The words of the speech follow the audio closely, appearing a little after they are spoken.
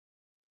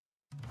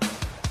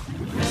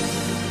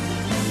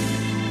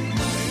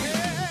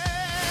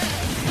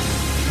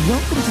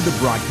Welcome to the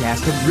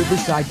broadcast of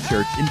Riverside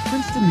Church in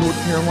Princeton, North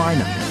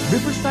Carolina.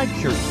 Riverside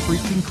Church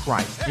preaching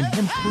Christ and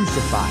Him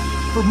crucified.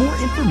 For more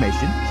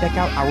information, check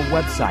out our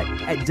website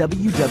at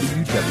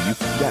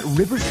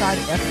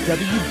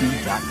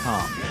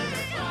www.riversidefwb.com.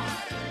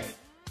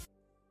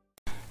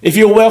 If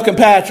you'll welcome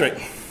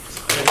Patrick.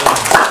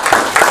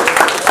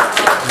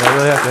 I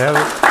really have to have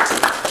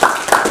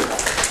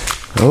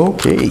it?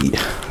 Okay.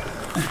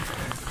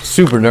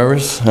 Super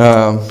nervous.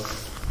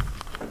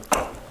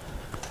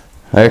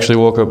 I actually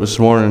woke up this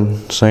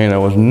morning saying I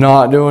was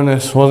not doing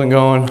this, wasn't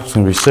going. I was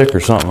going to be sick or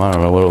something. I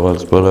don't know what it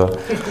was. But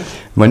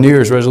my New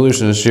Year's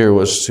resolution this year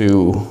was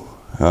to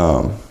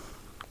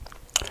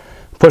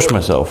push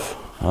myself,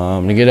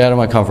 to get out of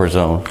my comfort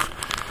zone.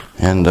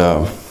 And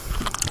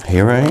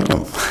here I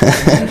am.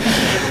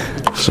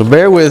 So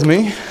bear with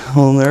me. A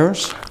little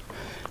nervous.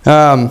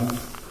 My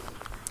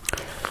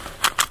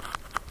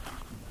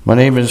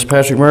name is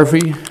Patrick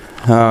Murphy.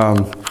 Just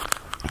a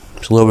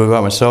little bit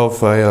about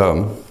myself.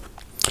 I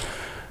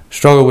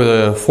struggled with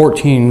a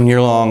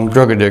 14-year-long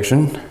drug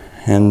addiction,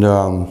 and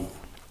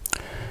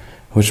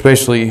which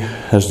basically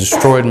has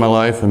destroyed my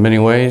life in many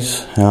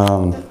ways.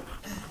 So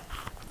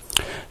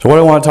what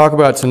I want to talk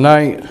about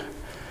tonight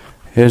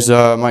is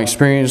my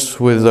experience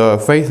with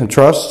faith and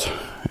trust,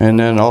 and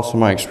then also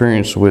my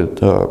experience with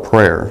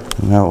prayer,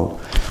 and how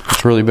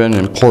it's really been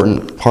an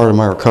important part of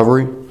my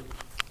recovery.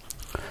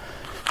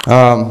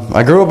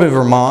 I grew up in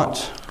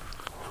Vermont.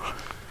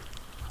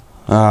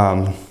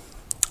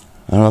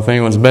 I don't know if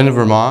anyone's been to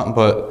Vermont,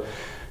 but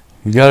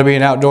you got to be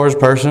an outdoors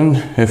person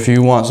if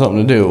you want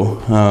something to do.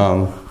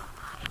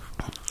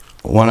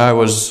 When I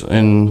was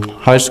in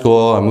high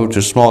school, I moved to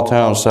a small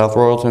town, South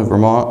Royalton,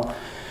 Vermont,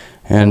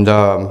 and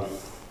I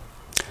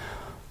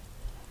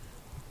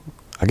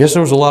guess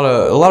there was a lot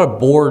of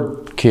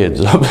bored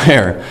kids up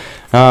there.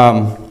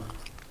 At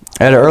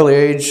an early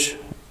age,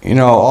 you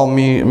know, all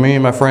me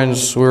and my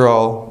friends, we were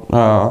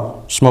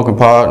all smoking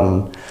pot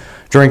and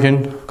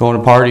drinking, going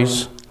to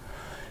parties.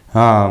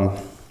 Then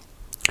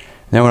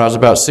when I was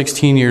about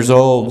 16 years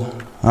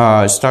old,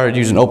 I started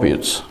using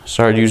opiates.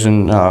 Started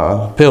using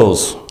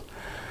pills.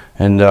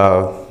 And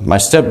my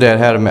stepdad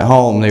had them at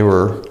home. They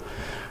were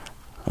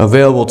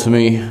available to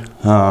me.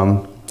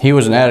 He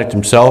was an addict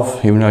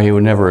himself, even though he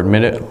would never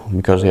admit it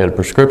because he had a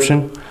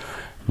prescription.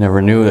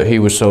 Never knew that he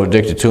was so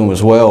addicted to them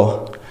as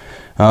well.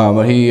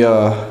 But he, you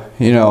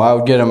know, I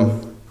would get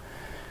them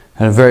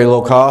at a very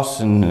low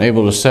cost and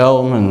able to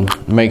sell them and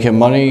make him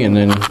money and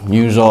then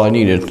use all I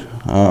needed.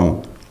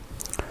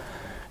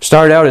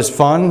 Started out as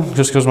fun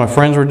just because my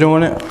friends were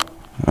doing it.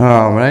 And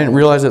I didn't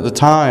realize at the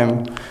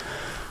time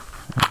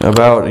I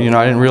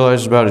didn't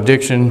realize about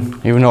addiction,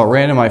 even though it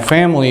ran in my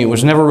family, it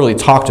was never really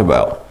talked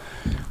about.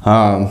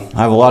 I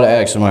have a lot of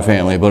addicts in my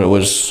family, but it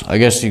was, I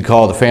guess you'd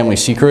call it the family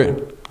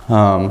secret.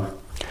 And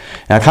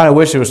I kind of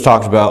wish it was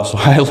talked about, so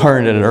I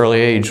learned at an early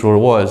age what it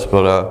was.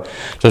 But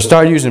so I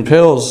started using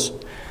pills,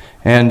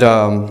 and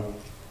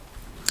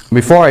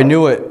before I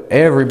knew it,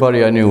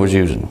 everybody I knew was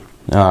using.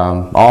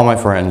 All my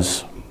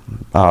friends,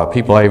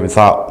 people I even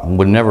thought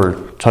would never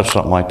touch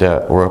something like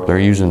that were up there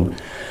using.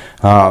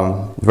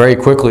 Very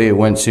quickly it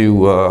went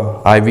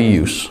to IV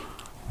use.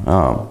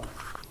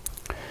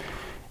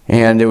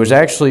 And it was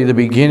actually the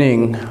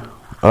beginning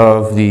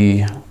of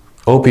the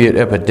opiate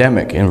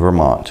epidemic in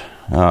Vermont.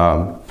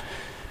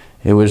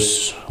 It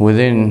was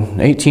within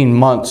 18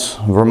 months,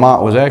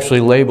 Vermont was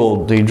actually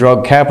labeled the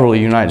drug capital of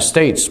the United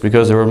States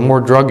because there were more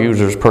drug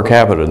users per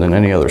capita than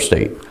any other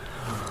state.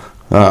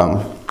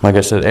 Like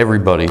I said,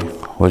 everybody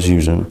was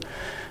using.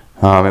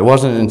 It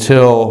wasn't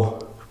until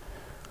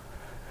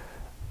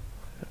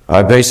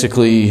I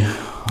basically,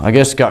 I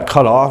guess, got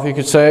cut off, you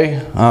could say,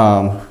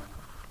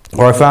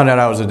 where I found out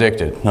I was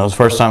addicted. That was the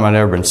first time I'd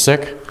ever been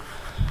sick,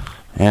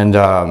 and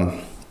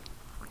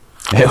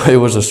it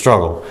was a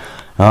struggle.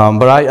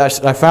 But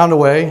I found a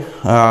way,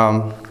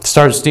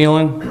 started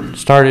stealing,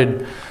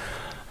 started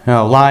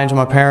lying to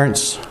my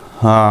parents.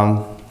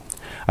 I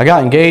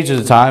got engaged at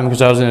the time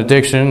because I was in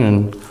addiction,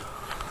 and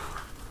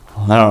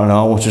I don't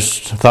know,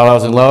 just thought I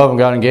was in love and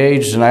got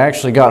engaged, and I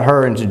actually got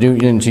her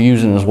into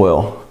using as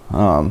well.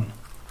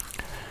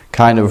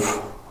 Kind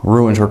of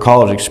ruined her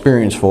college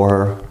experience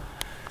for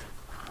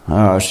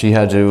her. She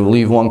had to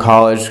leave one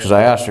college because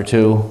I asked her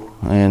to,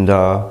 and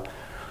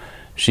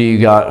she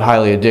got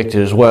highly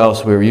addicted as well,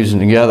 so we were using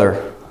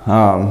together.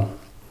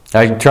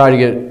 I tried to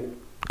get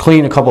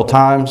clean a couple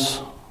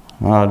times,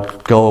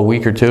 go a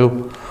week or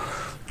two,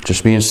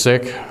 just being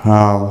sick,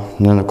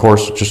 and then of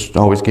course just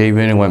always gave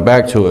in and went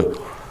back to it.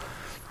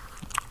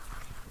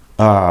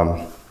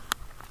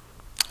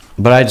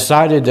 But I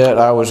decided that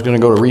I was going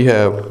to go to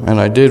rehab, and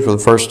I did for the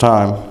first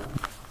time,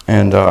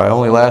 and I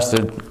only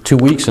lasted 2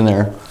 weeks in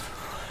there.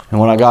 And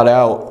when I got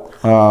out,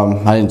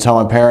 I didn't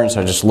tell my parents,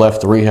 I just left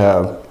the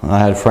rehab. I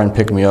had a friend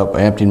pick me up,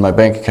 I emptied my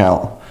bank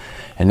account,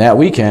 and that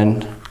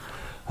weekend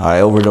I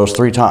overdosed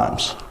 3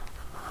 times.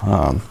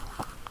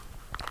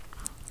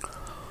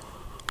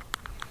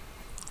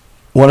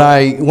 When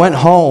I went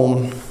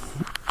home,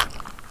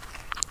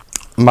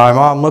 my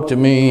mom looked at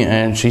me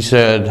and she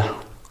said,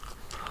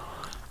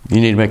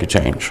 you need to make a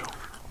change.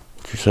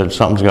 She said,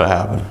 something's got to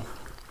happen.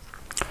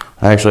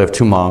 I actually have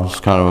two moms.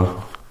 It's kind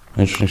of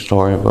an interesting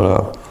story,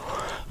 but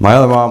my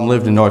other mom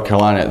lived in North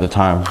Carolina at the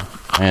time,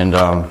 and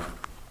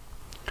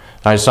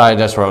I decided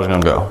that's where I was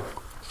going to go.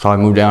 So I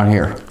moved down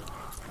here.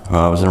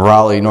 I was in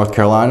Raleigh, North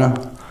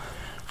Carolina,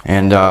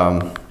 and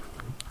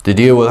the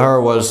deal with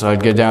her was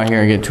I'd get down here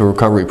and get into a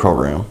recovery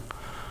program.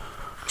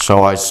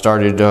 So I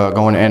started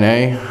going to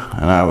NA,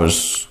 and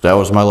that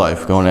was my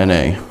life, going to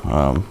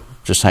NA.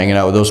 Just hanging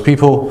out with those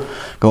people,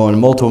 going to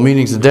multiple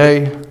meetings a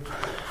day,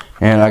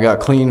 and I got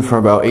clean for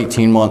about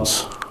 18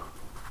 months.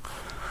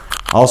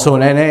 Also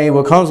in NA,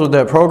 what comes with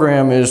that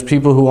program is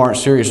people who aren't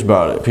serious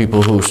about it,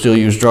 people who still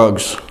use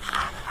drugs.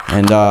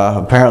 And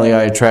apparently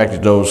I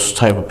attracted those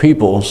type of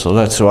people, so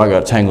that's who I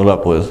got tangled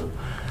up with.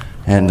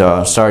 And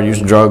started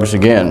using drugs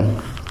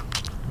again.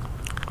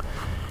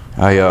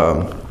 I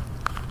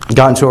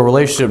got into a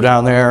relationship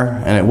down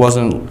there, and it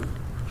wasn't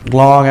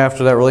long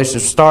after that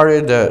relationship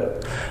started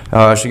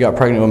that she got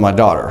pregnant with my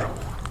daughter.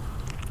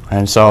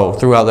 And so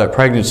throughout that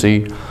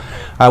pregnancy,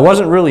 I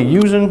wasn't really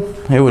using.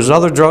 It was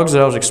other drugs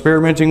that I was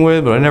experimenting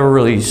with, but I never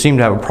really seemed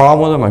to have a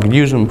problem with them. I could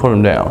use them and put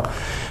them down.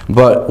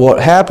 But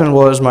what happened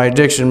was my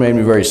addiction made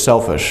me very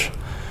selfish.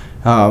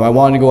 I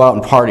wanted to go out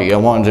and party. I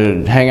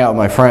wanted to hang out with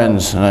my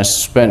friends, and I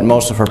spent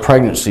most of her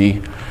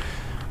pregnancy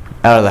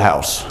out of the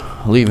house,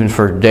 leaving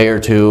for a day or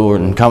two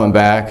and coming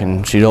back,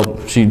 and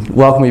she'd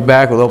welcome me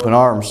back with open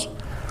arms.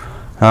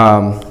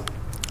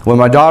 When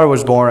my daughter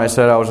was born, I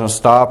said I was going to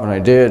stop, and I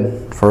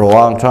did for a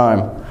long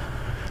time.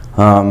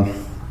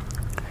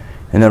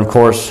 And then, of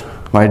course,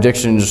 my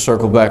addiction just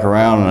circled back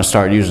around, and I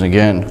started using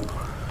again.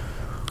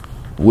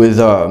 We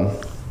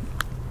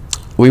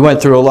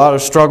went through a lot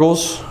of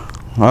struggles,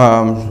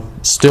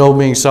 still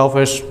being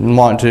selfish and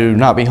wanting to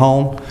not be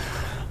home.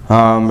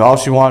 All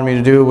she wanted me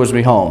to do was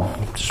be home.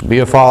 Just be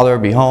a father,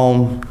 be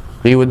home,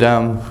 be with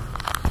them,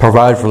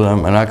 provide for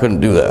them, and I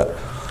couldn't do that.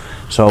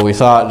 So we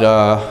thought,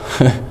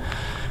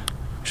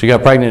 she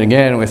got pregnant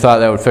again, and we thought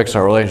that would fix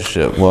our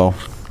relationship. Well,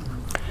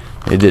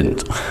 it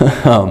didn't.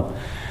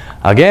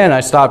 Again, I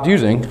stopped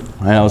using,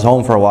 and I was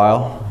home for a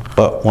while,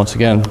 but once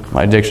again,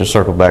 my addiction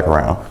circled back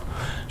around.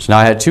 So now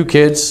I had 2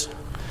 kids,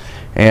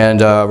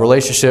 and a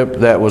relationship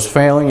that was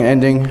failing,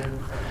 ending,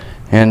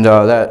 and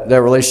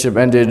that relationship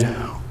ended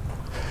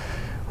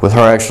with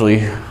her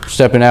actually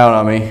stepping out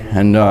on me,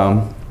 and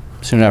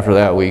soon after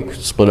that we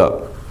split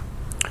up.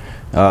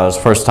 It was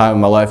the first time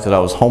in my life that I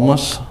was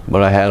homeless,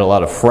 but I had a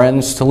lot of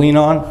friends to lean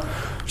on,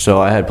 so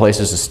I had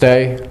places to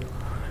stay.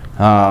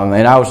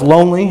 And I was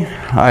lonely.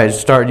 I had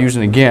started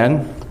using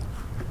again,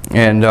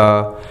 and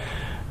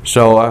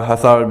so I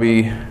thought it would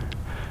be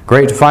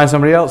great to find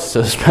somebody else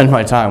to spend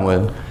my time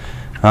with.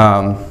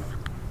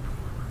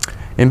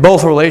 In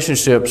both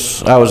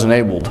relationships, I was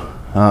enabled.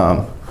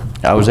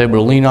 I was able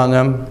to lean on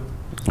them.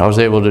 I was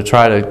able to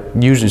try to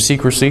use in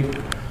secrecy.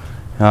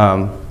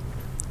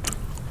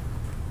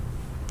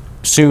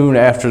 Soon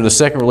after the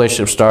second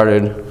relationship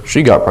started,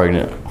 she got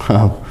pregnant.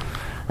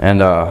 And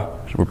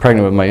we're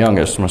pregnant with my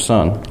youngest, my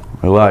son,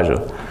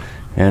 Elijah.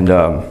 And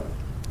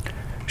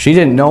she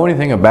didn't know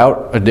anything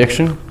about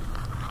addiction.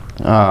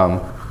 My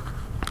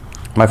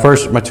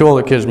 2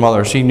 older kids'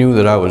 mother, she knew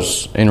that I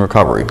was in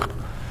recovery.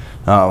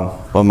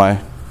 But my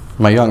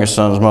youngest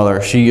son's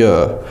mother, she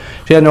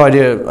had no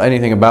idea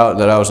anything about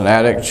that I was an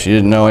addict. She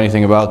didn't know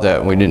anything about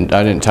that. I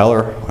didn't tell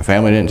her. My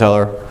family didn't tell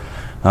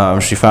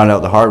her. She found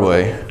out the hard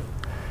way.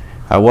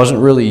 I wasn't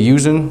really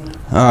using,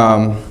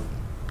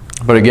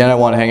 but again, I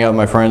wanted to hang out with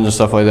my friends and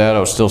stuff like that. I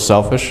was still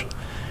selfish.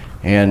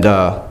 And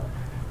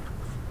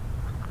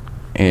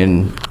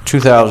in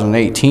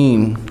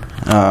 2018,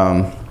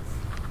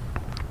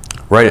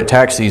 right at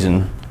tax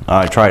season,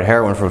 I tried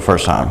heroin for the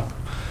first time.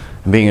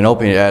 And being an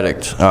opiate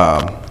addict,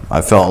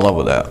 I fell in love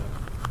with that.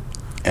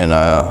 And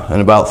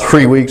in about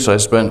 3 weeks, I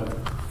spent,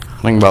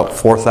 I think, about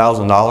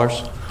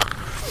 $4,000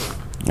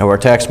 of our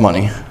tax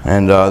money.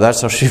 And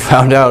that's how she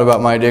found out about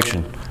my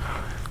addiction.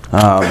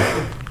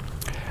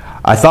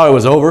 I thought it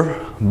was over,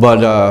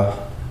 but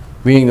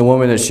being the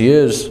woman that she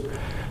is,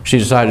 she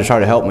decided to try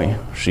to help me.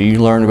 She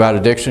learned about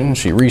addiction,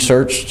 she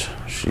researched,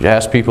 she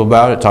asked people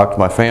about it, talked to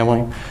my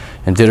family,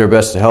 and did her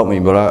best to help me,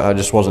 but I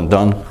just wasn't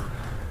done.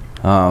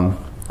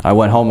 I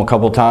went home a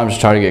couple times to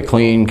try to get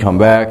clean, come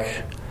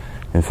back,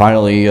 and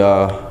finally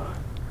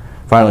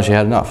she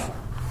had enough.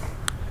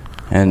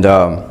 And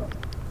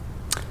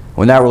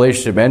when that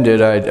relationship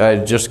ended, I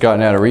had just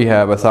gotten out of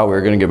rehab. I thought we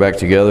were going to get back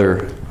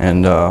together,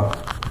 and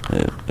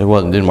it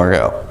didn't work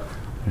out.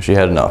 She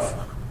had enough.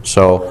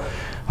 So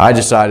I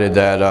decided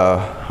that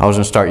I was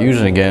going to start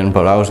using again,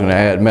 but I was going to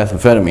add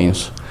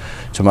methamphetamines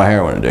to my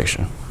heroin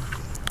addiction.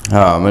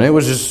 And it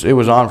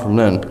was on from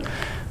then.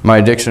 My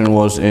addiction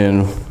was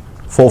in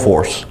full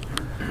force.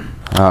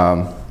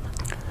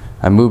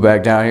 I moved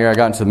back down here. I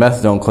got into the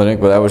methadone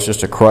clinic, but that was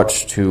just a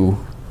crutch to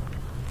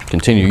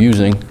continue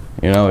using.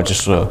 You know,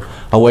 just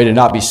a way to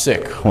not be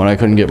sick when I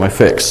couldn't get my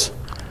fix.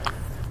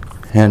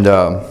 And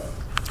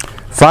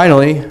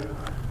finally,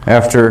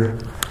 after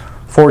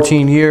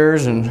 14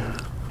 years and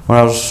when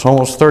I was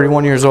almost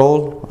 31 years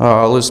old.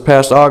 This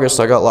past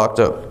August, I got locked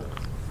up.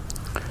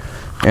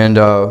 And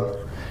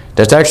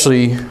that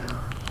actually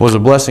was a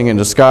blessing in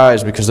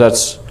disguise, because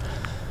that's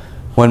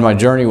when my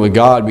journey with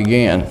God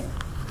began.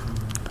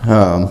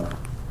 That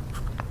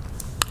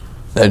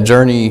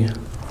journey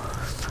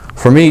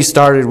for me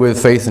started with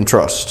faith and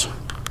trust.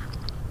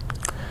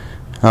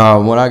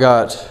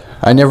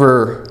 I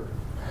never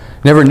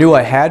knew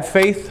I had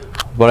faith,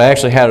 but I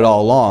actually had it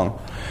all along.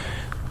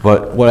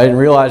 But what I didn't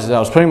realize is I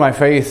was putting my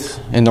faith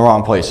in the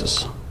wrong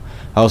places.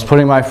 I was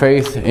putting my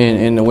faith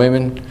in the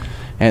women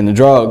and the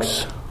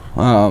drugs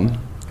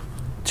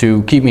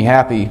to keep me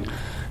happy,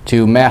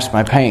 to mask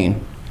my pain.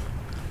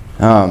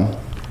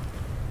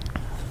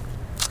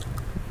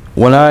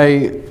 When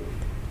I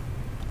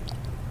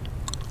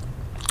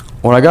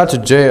got to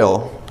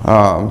jail,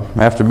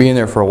 after being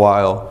there for a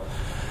while,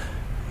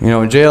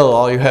 in jail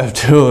all you have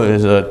to do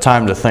is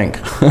time to think.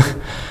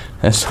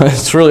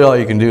 That's really all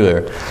you can do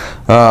there.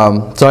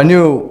 So I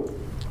knew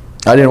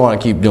I didn't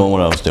want to keep doing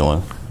what I was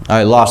doing.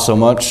 I lost so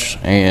much,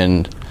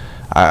 and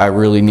I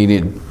really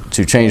needed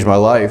to change my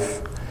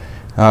life.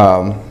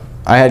 I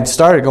had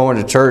started going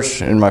to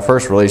church in my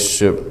first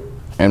relationship,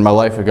 and my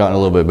life had gotten a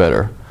little bit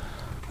better.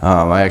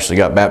 I actually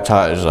got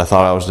baptized. I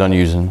thought I was done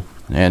using.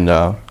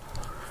 And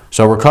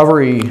so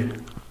recovery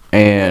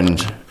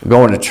and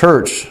going to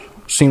church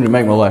seemed to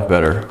make my life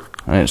better,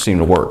 and it seemed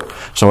to work.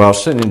 So when I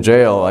was sitting in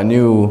jail,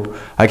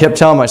 I kept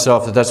telling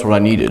myself that that's what I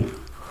needed.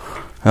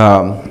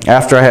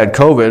 After I had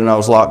COVID and I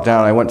was locked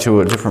down, I went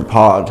to a different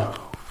pod.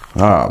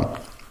 And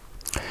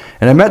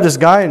I met this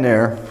guy in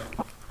there,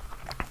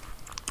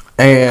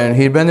 and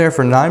he'd been there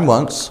for 9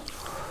 months.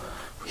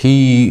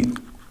 He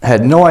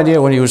had no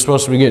idea when he was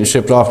supposed to be getting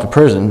shipped off to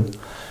prison,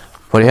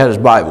 but he had his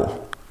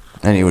Bible,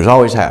 and he was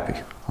always happy.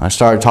 I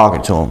started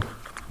talking to him,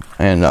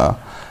 and I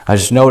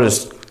just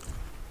noticed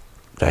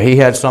that he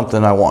had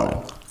something I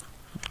wanted.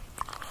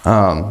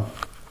 And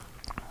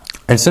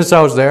since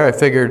I was there, I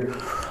figured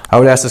I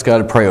would ask this guy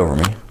to pray over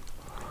me.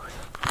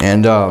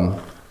 And I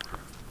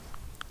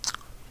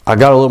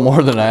got a little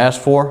more than I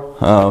asked for.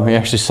 He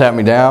actually sat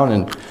me down,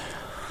 and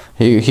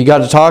he got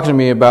to talking to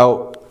me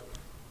about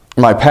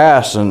my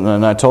past,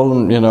 and I told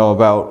him,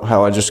 about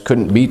how I just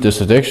couldn't beat this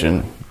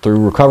addiction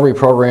through recovery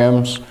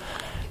programs,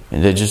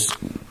 and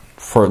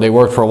they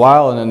worked for a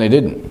while, and then they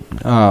didn't.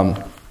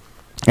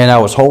 And I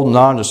was holding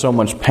on to so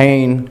much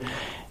pain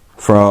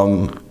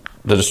from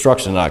the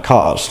destruction that I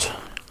caused.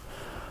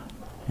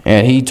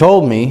 And he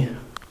told me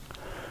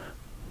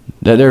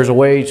that there's a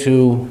way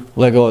to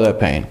let go of that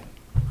pain.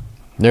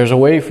 There's a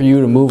way for you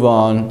to move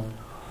on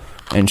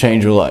and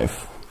change your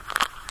life.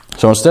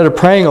 So instead of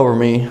praying over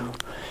me,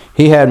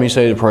 he had me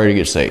say the prayer to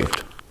get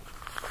saved.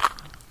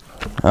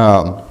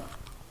 Sorry,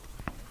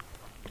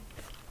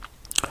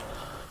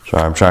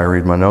 I'm trying to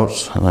read my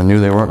notes, and I knew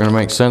they weren't going to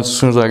make sense as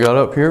soon as I got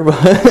up here. But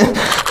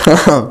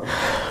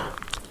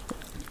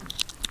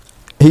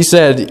he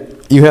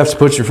said, you have to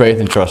put your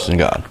faith and trust in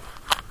God.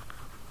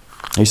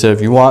 He said,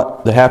 if you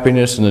want the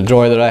happiness and the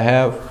joy that I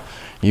have,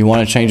 you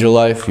want to change your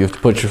life, you have to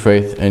put your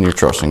faith and your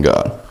trust in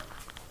God.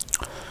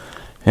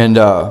 And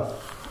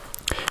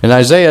in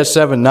Isaiah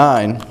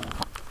 7:9,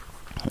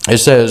 it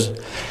says,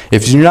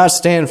 if you do not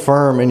stand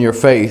firm in your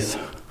faith,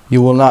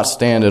 you will not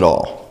stand at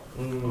all.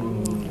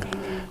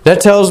 That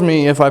tells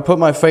me if I put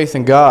my faith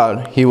in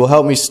God, He will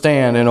help me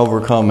stand and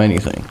overcome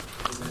anything.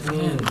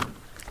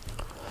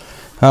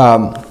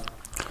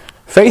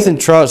 Faith and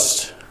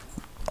trust,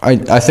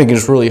 I think,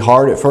 is really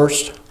hard at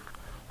first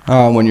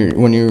when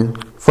you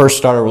first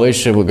start a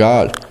relationship with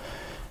God.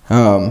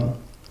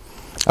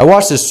 I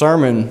watched this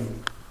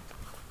sermon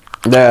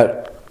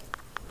that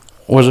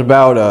was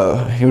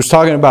about, he was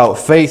talking about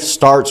faith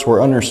starts where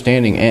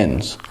understanding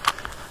ends.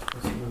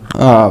 He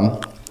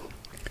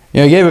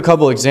gave a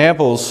couple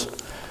examples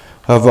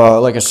of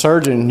like a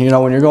surgeon.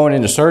 When you're going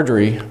into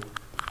surgery,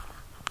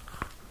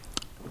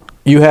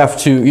 you have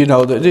to,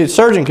 the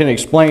surgeon can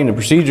explain the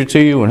procedure to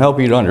you and help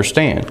you to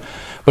understand.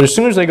 But as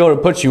soon as they go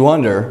to put you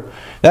under,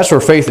 that's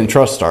where faith and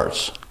trust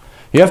starts.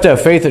 You have to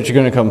have faith that you're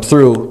going to come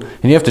through,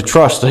 and you have to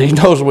trust that He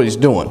knows what He's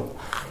doing.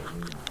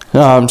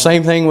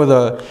 Same thing with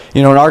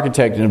an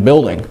architect in a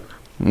building.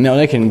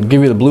 They can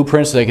give you the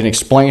blueprints, they can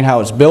explain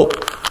how it's built,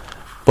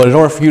 but in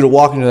order for you to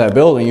walk into that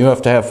building, you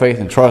have to have faith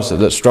and trust that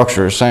that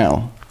structure is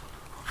sound.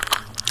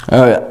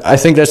 I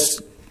think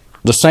that's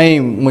the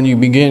same when you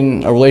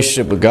begin a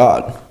relationship with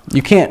God.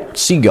 You can't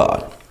see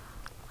God,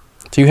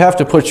 so you have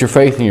to put your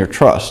faith and your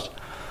trust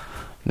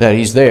that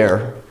He's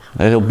there,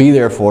 that He'll be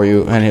there for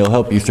you, and He'll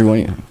help you through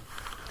anything.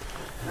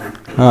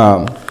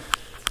 1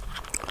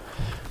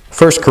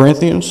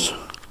 Corinthians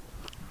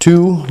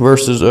 2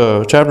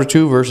 chapter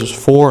 2 verses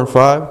 4 and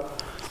 5.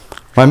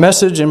 My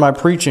message and my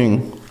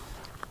preaching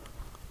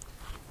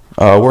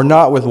were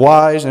not with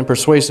wise and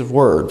persuasive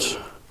words,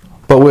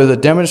 but with a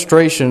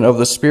demonstration of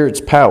the Spirit's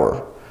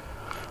power,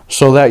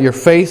 so that your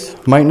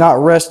faith might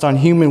not rest on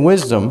human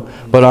wisdom,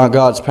 but on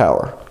God's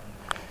power.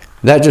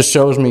 That just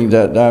shows me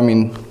that,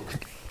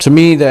 to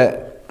me,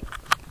 that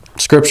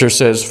Scripture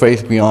says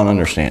faith beyond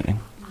understanding.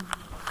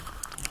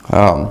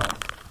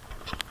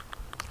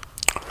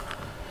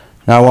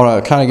 Now I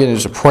want to kind of get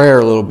into prayer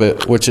a little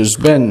bit, which has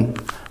been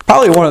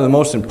probably one of the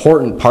most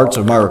important parts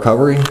of my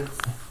recovery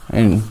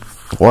and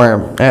where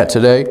I'm at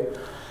today.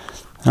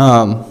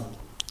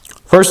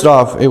 First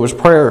off, it was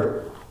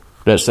prayer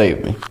that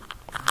saved me.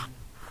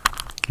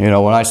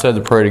 When I said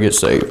the prayer to get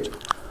saved.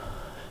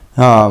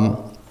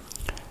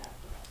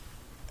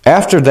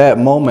 After that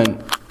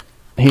moment,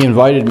 he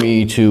invited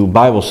me to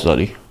Bible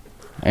study.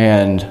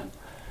 And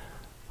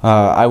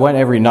I went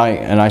every night,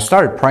 and I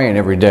started praying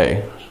every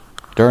day.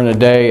 During the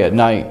day, at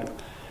night.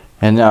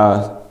 And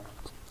I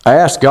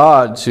asked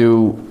God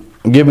to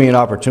give me an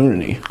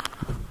opportunity.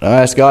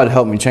 I asked God to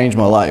help me change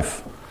my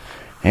life.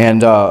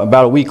 And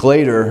about a week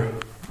later,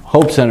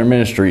 Hope Center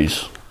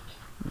Ministries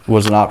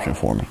was an option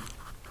for me.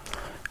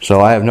 So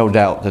I have no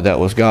doubt that that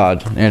was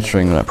God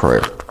answering that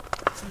prayer.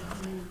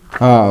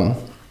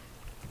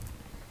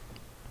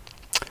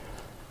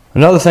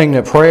 Another thing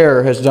that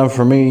prayer has done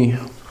for me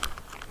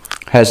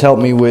has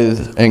helped me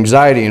with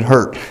anxiety and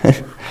hurt.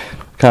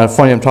 Kind of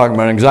funny I'm talking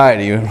about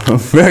anxiety. I'm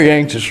very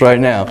anxious right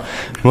now.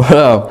 But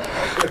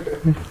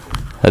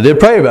I did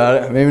pray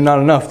about it. Maybe not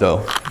enough,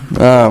 though.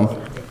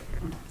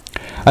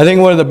 I think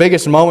one of the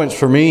biggest moments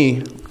for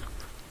me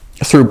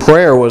through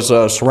prayer was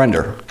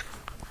surrender.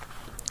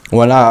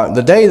 When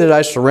the day that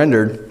I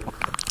surrendered,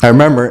 I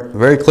remember it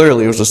very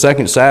clearly. It was the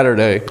second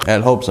Saturday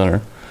at Hope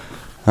Center.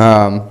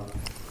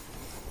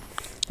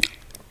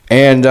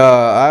 And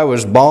I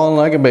was bawling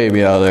like a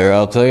baby out there,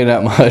 I'll tell you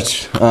that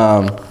much.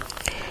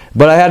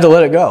 But I had to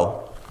let it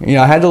go.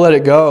 I had to let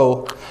it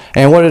go.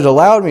 And what it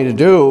allowed me to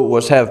do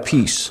was have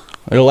peace.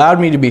 It allowed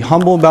me to be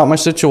humble about my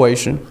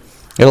situation.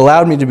 It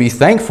allowed me to be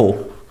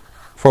thankful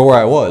for where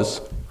I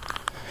was.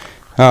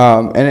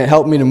 And it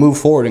helped me to move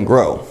forward and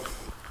grow.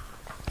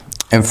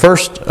 And 1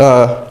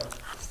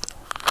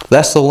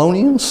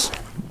 Thessalonians,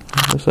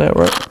 is that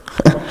right?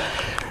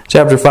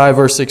 Chapter 5,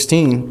 verse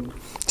 16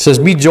 says,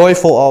 "Be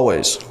joyful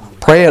always.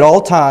 Pray at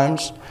all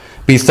times.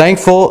 Be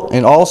thankful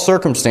in all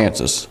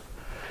circumstances.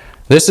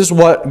 This is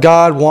what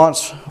God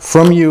wants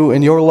from you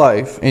in your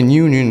life in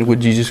union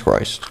with Jesus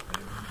Christ."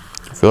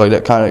 I feel like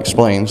that kind of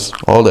explains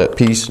all that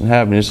peace and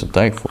happiness and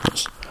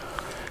thankfulness.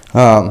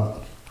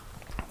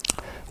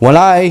 When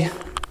I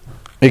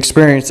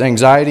experience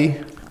anxiety,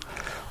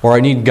 or I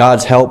need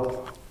God's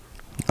help,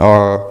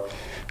 or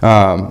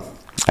I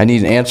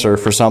need an answer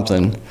for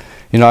something,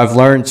 I've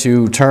learned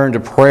to turn to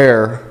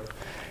prayer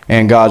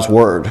and God's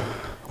Word.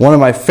 One of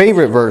my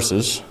favorite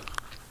verses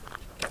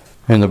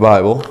in the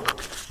Bible,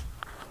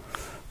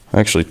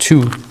 actually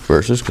two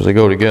verses because they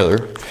go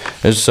together,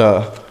 is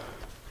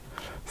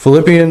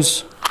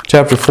Philippians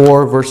chapter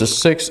 4, verses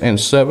 6 and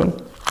 7.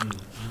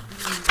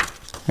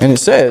 And it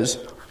says,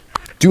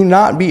 "Do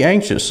not be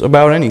anxious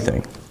about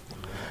anything,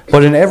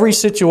 but in every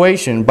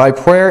situation, by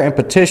prayer and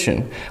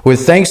petition,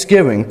 with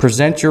thanksgiving,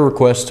 present your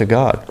requests to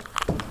God.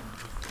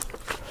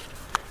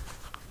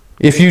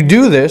 If you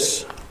do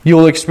this, you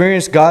will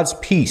experience God's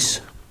peace,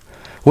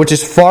 which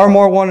is far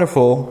more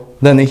wonderful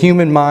than the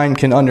human mind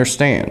can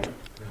understand.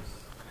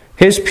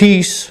 His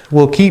peace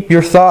will keep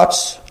your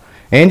thoughts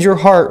and your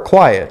heart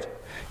quiet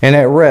and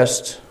at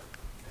rest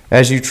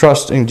as you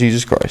trust in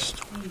Jesus Christ."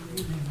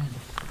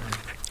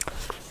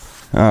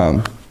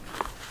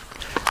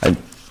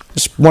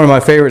 It's one of my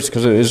favorites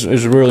because it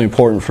is really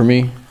important for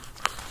me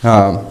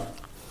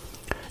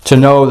to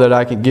know that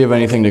I can give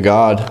anything to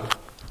God.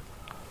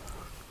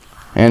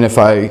 And if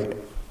I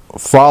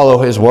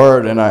follow His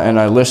Word and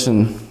I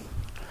listen,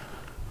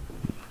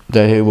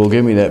 that He will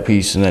give me that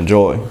peace and that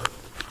joy.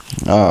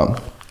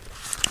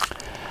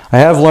 I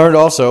have learned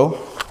also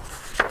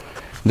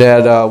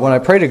that when I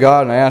pray to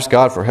God and I ask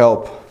God for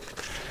help,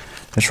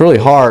 it's really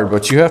hard,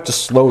 but you have to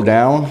slow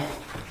down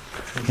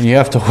and you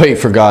have to wait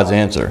for God's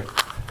answer.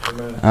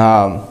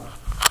 I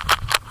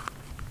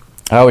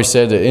always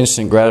said that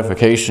instant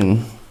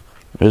gratification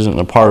isn't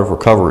a part of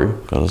recovery,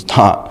 because it's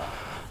not.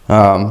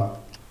 And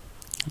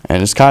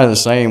it's kind of the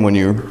same when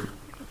you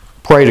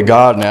pray to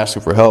God and ask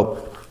Him for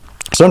help.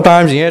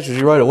 Sometimes He answers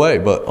you right away,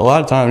 but a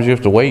lot of times you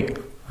have to wait.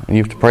 And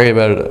you have to pray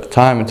about it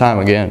time and time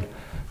again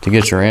to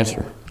get your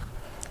answer.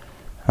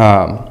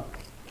 God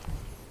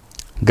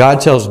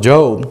tells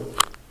Job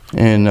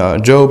in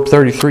Job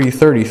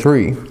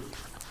 33:33,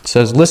 it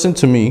says, "Listen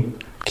to me,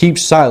 keep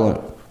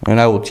silent, and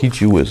I will teach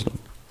you wisdom."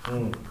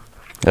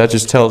 That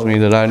just tells me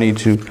that I need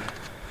to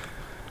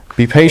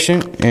be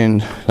patient,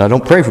 and I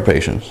don't pray for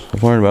patience.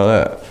 I've learned about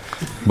that.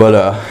 But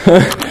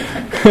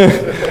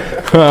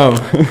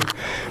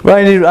but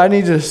I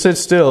need to sit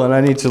still, and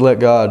I need to let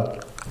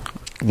God,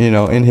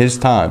 in His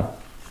time,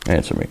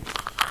 answer me.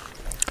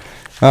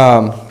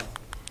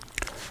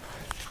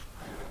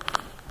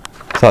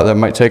 Thought that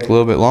might take a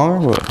little bit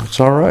longer, but it's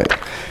all right.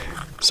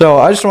 So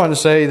I just wanted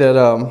to say that,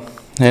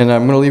 and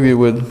I'm going to leave you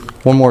with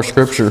one more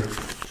scripture,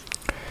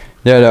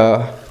 that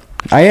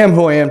I am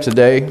who I am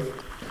today,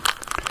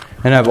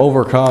 and I've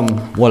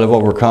overcome what I've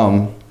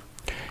overcome.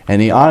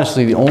 And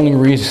honestly, the only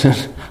reason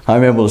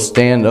I'm able to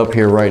stand up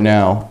here right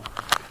now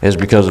is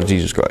because of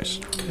Jesus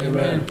Christ.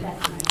 Amen.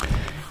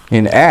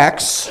 In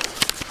Acts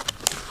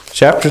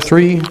chapter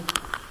 3,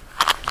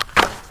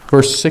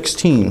 verse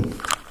 16.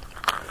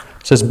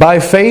 It says, "By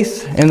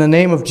faith in the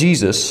name of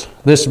Jesus,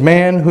 this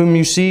man whom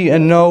you see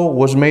and know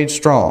was made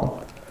strong.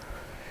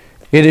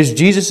 It is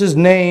Jesus'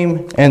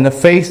 name and the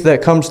faith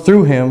that comes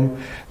through him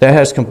that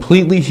has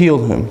completely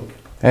healed him,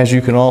 as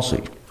you can all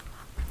see."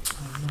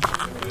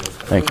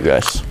 Thank you,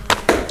 guys.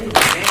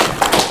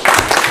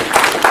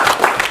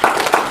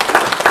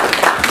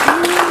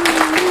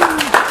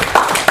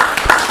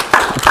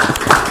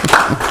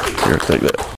 Here, take that.